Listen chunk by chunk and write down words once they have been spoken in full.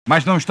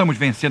Mas não estamos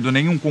vencendo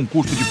nenhum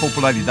concurso de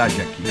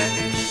popularidade aqui.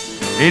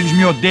 Eles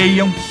me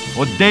odeiam,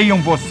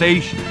 odeiam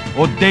vocês,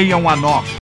 odeiam a nós.